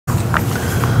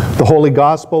The Holy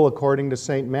Gospel according to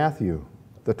St. Matthew,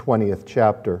 the 20th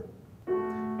chapter. Glory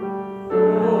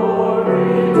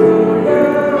to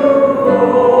you,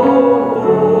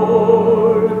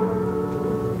 Lord.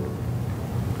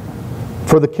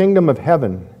 For the kingdom of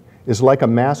heaven is like a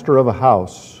master of a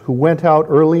house who went out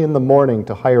early in the morning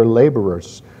to hire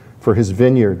laborers for his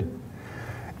vineyard.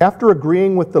 After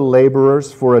agreeing with the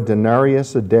laborers for a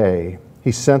denarius a day,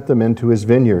 he sent them into his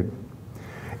vineyard.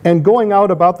 And going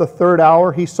out about the third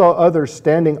hour, he saw others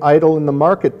standing idle in the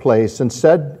marketplace, and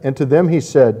to them he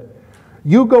said,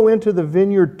 "You go into the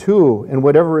vineyard too, and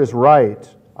whatever is right,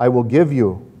 I will give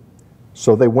you."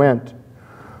 So they went.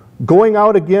 Going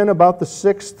out again about the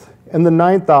 6th and the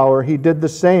 9th hour, he did the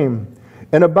same.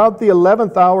 And about the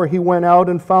 11th hour, he went out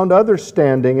and found others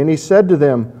standing, and he said to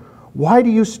them, "Why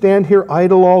do you stand here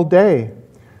idle all day?"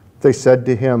 They said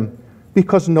to him,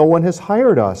 "Because no one has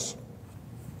hired us."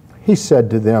 He said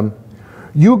to them,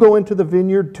 "You go into the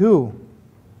vineyard too."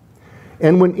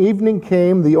 And when evening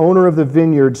came, the owner of the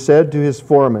vineyard said to his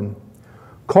foreman,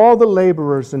 "Call the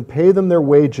laborers and pay them their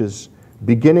wages,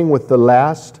 beginning with the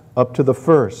last up to the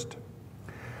first."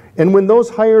 And when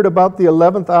those hired about the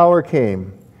 11th hour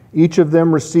came, each of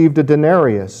them received a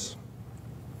denarius.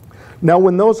 Now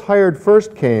when those hired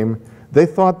first came, they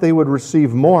thought they would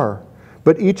receive more,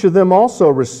 but each of them also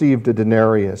received a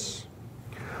denarius.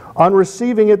 On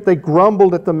receiving it, they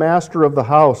grumbled at the master of the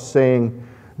house, saying,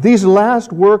 "These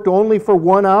last worked only for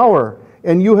 1 hour,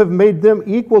 and you have made them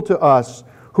equal to us,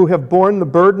 who have borne the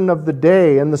burden of the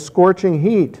day and the scorching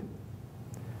heat."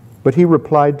 But he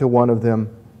replied to one of them,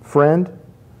 "Friend,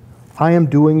 I am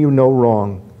doing you no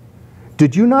wrong.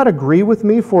 Did you not agree with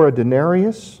me for a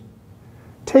denarius?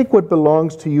 Take what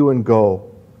belongs to you and go.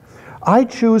 I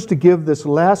choose to give this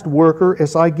last worker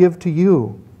as I give to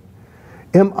you.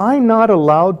 Am I not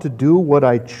allowed to do what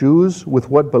I choose with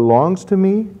what belongs to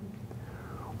me?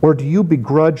 Or do you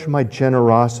begrudge my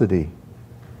generosity?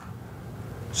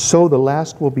 So the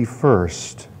last will be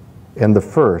first, and the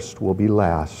first will be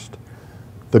last."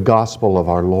 The Gospel of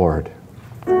our Lord.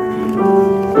 Praise to you,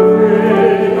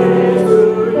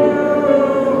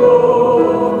 Lord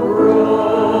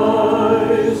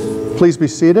Christ. Please be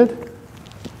seated.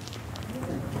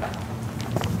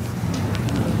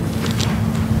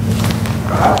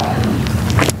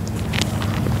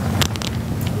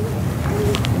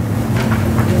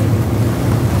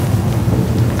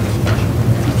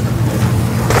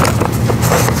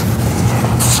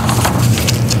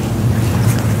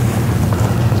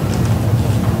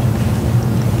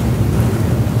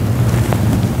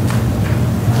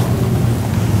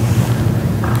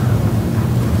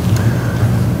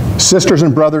 Sisters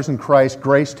and brothers in Christ,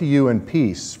 grace to you and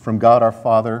peace from God our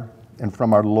Father and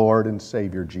from our Lord and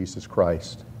Savior Jesus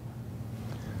Christ.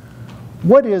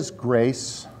 What is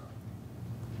grace?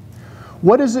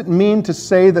 What does it mean to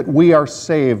say that we are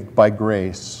saved by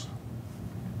grace?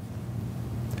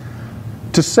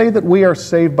 To say that we are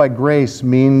saved by grace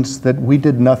means that we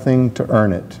did nothing to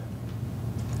earn it.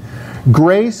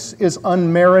 Grace is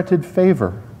unmerited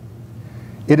favor.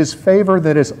 It is favor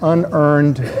that is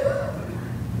unearned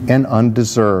and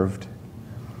undeserved.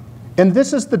 And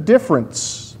this is the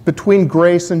difference between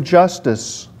grace and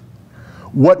justice.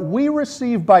 What we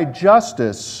receive by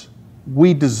justice,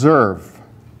 we deserve.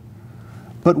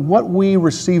 But what we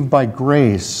receive by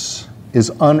grace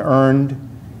is unearned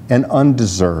and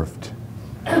undeserved.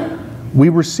 We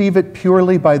receive it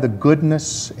purely by the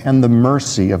goodness and the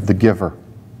mercy of the giver.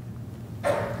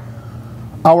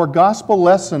 Our gospel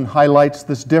lesson highlights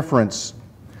this difference.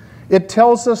 It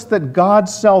tells us that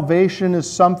God's salvation is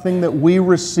something that we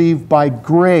receive by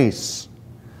grace.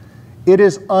 It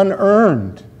is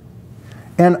unearned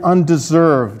and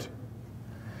undeserved.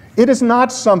 It is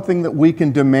not something that we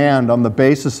can demand on the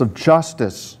basis of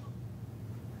justice.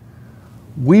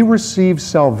 We receive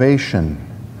salvation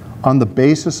on the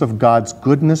basis of God's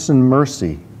goodness and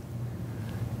mercy.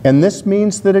 And this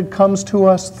means that it comes to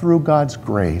us through God's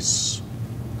grace.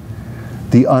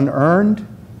 The unearned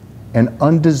and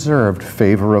undeserved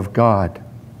favor of God.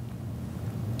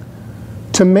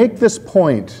 To make this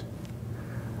point,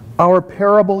 our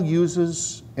parable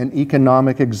uses an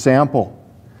economic example.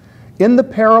 In the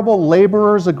parable,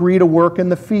 laborers agree to work in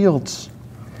the fields,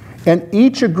 and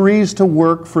each agrees to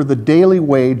work for the daily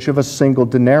wage of a single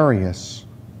denarius.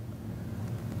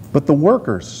 But the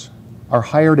workers are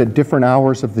hired at different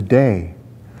hours of the day.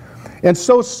 And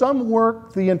so some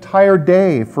work the entire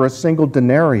day for a single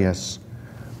denarius,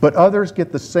 but others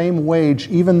get the same wage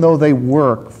even though they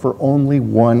work for only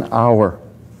 1 hour.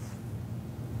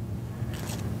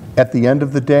 At the end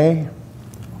of the day,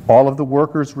 all of the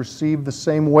workers receive the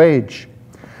same wage.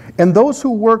 And those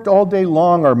who worked all day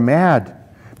long are mad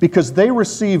because they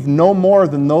receive no more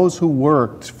than those who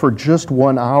worked for just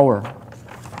 1 hour.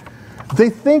 They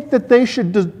think that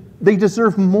they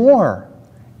deserve more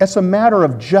as a matter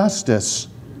of justice,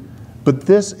 but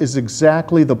this is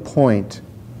exactly the point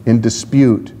in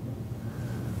dispute.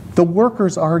 The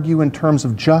workers argue in terms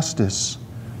of justice,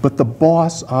 but the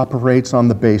boss operates on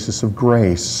the basis of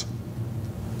grace.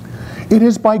 It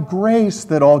is by grace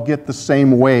that all get the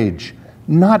same wage,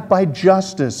 not by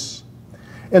justice.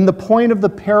 And the point of the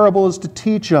parable is to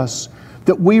teach us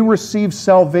that we receive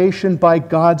salvation by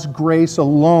God's grace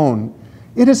alone.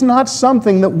 It is not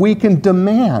something that we can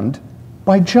demand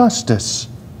by justice.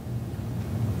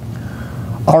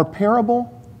 Our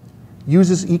parable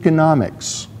uses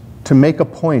economics to make a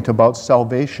point about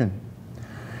salvation.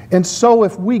 And so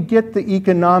if we get the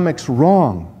economics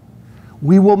wrong,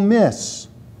 we will miss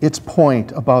its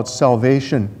point about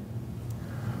salvation.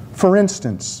 For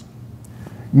instance,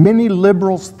 many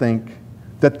liberals think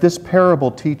that this parable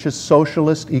teaches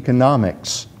socialist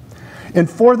economics. And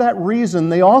for that reason,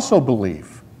 they also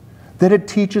believe that it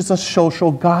teaches a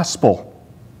social gospel.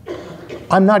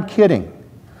 I'm not kidding.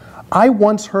 I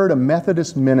once heard a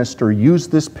Methodist minister use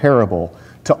this parable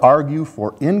to argue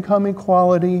for income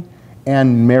equality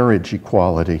and marriage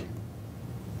equality.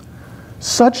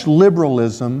 Such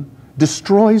liberalism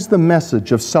destroys the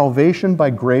message of salvation by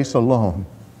grace alone.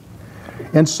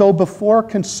 And so before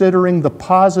considering the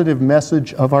positive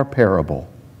message of our parable,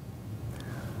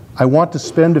 I want to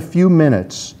spend a few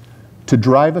minutes to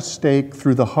drive a stake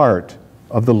through the heart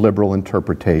of the liberal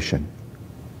interpretation.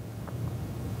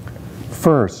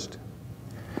 First,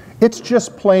 it's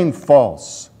just plain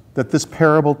false that this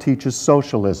parable teaches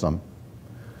socialism.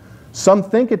 Some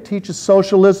think it teaches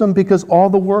socialism because all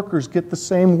the workers get the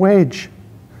same wage.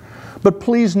 But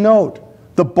please note,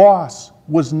 the boss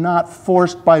was not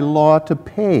forced by law to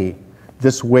pay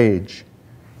this wage.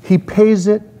 He pays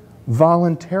it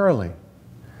voluntarily.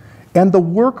 And the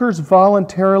workers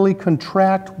voluntarily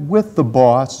contract with the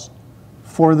boss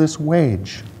for this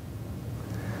wage.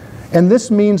 And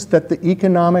this means that the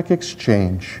economic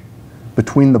exchange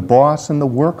between the boss and the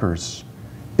workers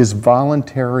is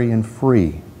voluntary and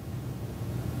free.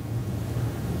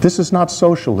 This is not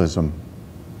socialism.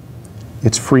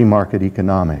 It's free market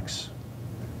economics.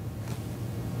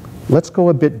 Let's go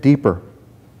a bit deeper.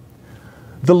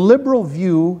 The liberal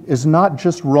view is not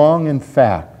just wrong in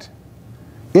fact.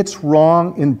 It's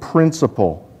wrong in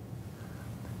principle.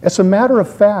 As a matter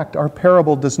of fact, our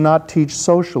parable does not teach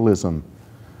socialism.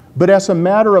 But as a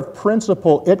matter of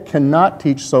principle, it cannot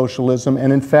teach socialism,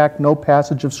 and in fact, no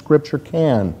passage of Scripture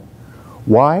can.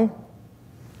 Why?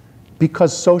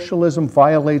 Because socialism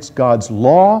violates God's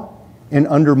law and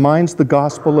undermines the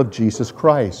gospel of Jesus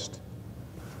Christ.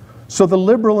 So the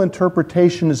liberal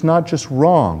interpretation is not just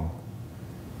wrong,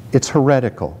 it's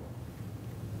heretical.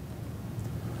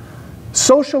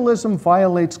 Socialism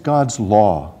violates God's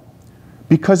law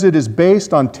because it is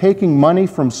based on taking money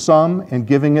from some and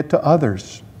giving it to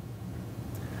others.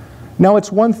 Now,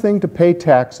 it's one thing to pay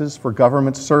taxes for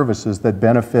government services that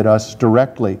benefit us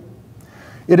directly.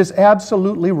 It is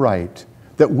absolutely right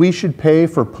that we should pay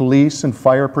for police and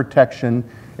fire protection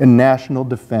and national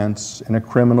defense and a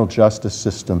criminal justice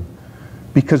system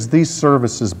because these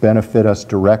services benefit us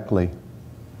directly.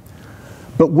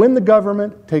 But when the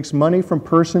government takes money from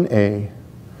person A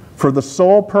for the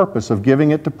sole purpose of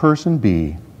giving it to person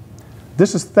B,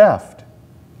 this is theft,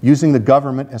 using the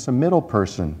government as a middle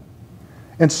person.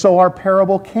 And so our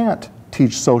parable can't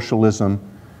teach socialism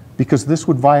because this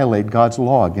would violate God's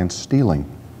law against stealing.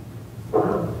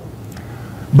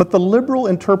 But the liberal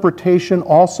interpretation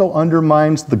also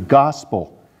undermines the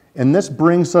gospel, and this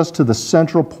brings us to the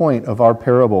central point of our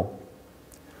parable.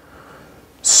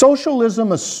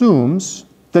 Socialism assumes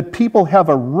that people have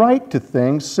a right to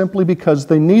things simply because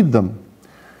they need them.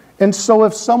 And so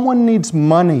if someone needs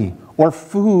money or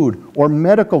food or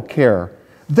medical care,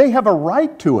 they have a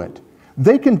right to it.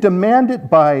 They can demand it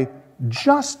by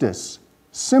justice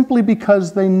simply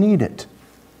because they need it.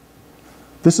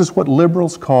 This is what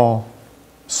liberals call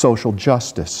social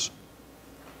justice.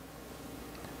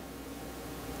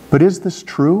 But is this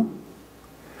true?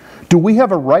 Do we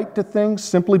have a right to things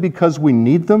simply because we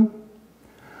need them?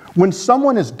 When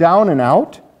someone is down and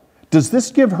out, does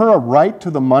this give her a right to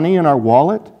the money in our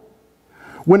wallet?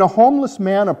 When a homeless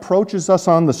man approaches us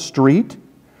on the street,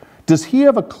 does he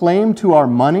have a claim to our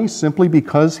money simply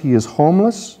because he is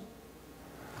homeless?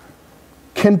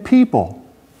 Can people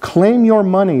claim your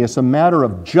money as a matter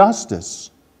of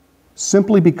justice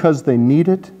simply because they need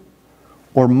it,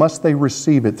 or must they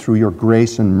receive it through your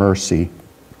grace and mercy?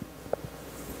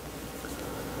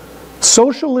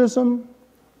 Socialism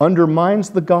undermines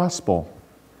the gospel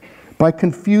by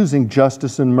confusing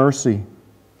justice and mercy.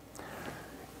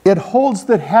 It holds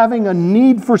that having a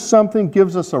need for something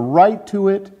gives us a right to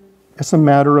it as a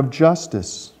matter of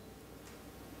justice.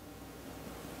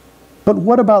 But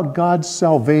what about God's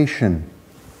salvation?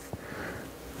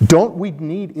 Don't we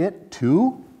need it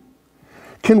too?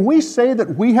 Can we say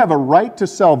that we have a right to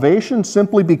salvation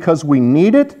simply because we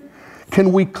need it?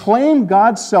 Can we claim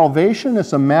God's salvation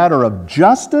as a matter of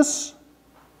justice?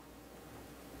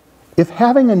 If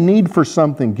having a need for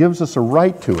something gives us a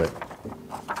right to it,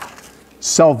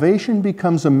 salvation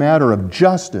becomes a matter of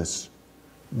justice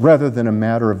rather than a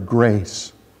matter of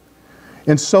grace.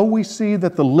 And so we see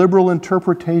that the liberal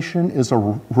interpretation is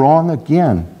wrong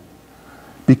again,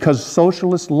 because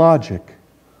socialist logic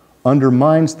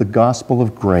undermines the gospel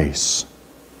of grace.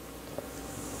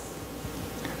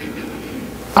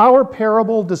 Our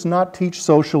parable does not teach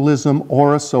socialism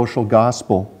or a social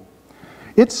gospel.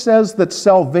 It says that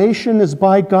salvation is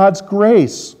by God's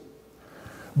grace.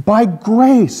 By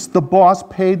grace, the boss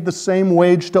paid the same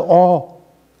wage to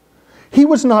all. He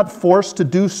was not forced to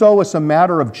do so as a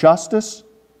matter of justice.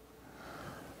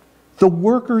 The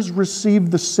workers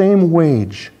received the same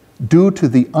wage due to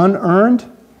the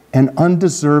unearned and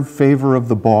undeserved favor of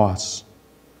the boss.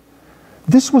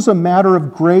 This was a matter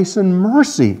of grace and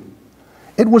mercy.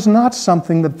 It was not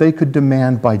something that they could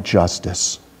demand by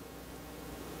justice.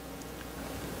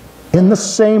 In the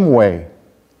same way,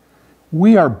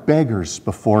 we are beggars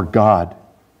before God.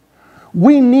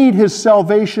 We need His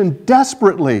salvation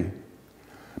desperately,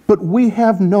 but we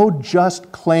have no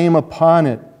just claim upon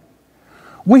it.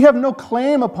 We have no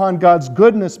claim upon God's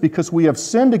goodness because we have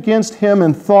sinned against Him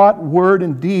in thought, word,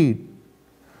 and deed.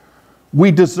 We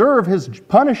deserve His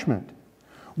punishment.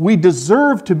 We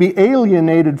deserve to be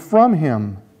alienated from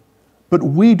Him, but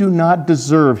we do not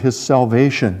deserve His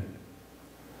salvation.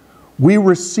 We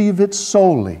receive it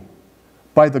solely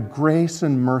by the grace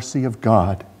and mercy of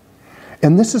God.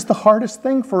 And this is the hardest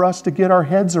thing for us to get our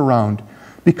heads around,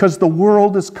 because the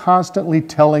world is constantly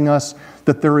telling us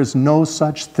that there is no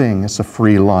such thing as a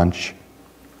free lunch.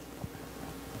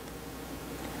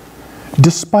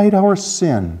 Despite our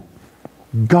sin,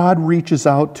 God reaches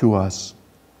out to us.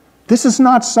 This is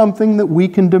not something that we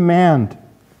can demand.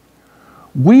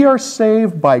 We are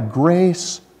saved by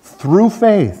grace through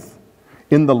faith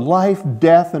in the life,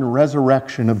 death, and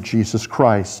resurrection of Jesus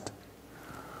Christ.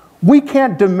 We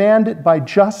can't demand it by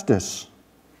justice.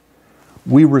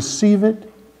 We receive it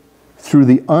through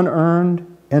the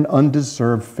unearned and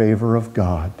undeserved favor of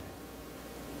God.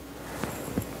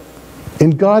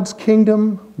 In God's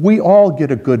kingdom, we all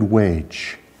get a good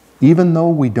wage, even though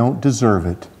we don't deserve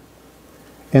it.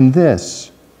 And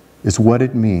this is what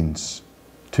it means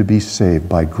to be saved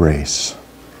by grace.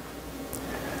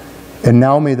 And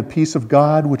now may the peace of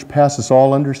God, which passes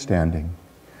all understanding,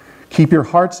 keep your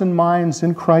hearts and minds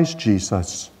in Christ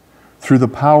Jesus through the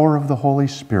power of the Holy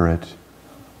Spirit.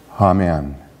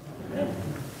 Amen.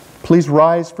 Please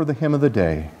rise for the hymn of the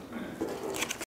day.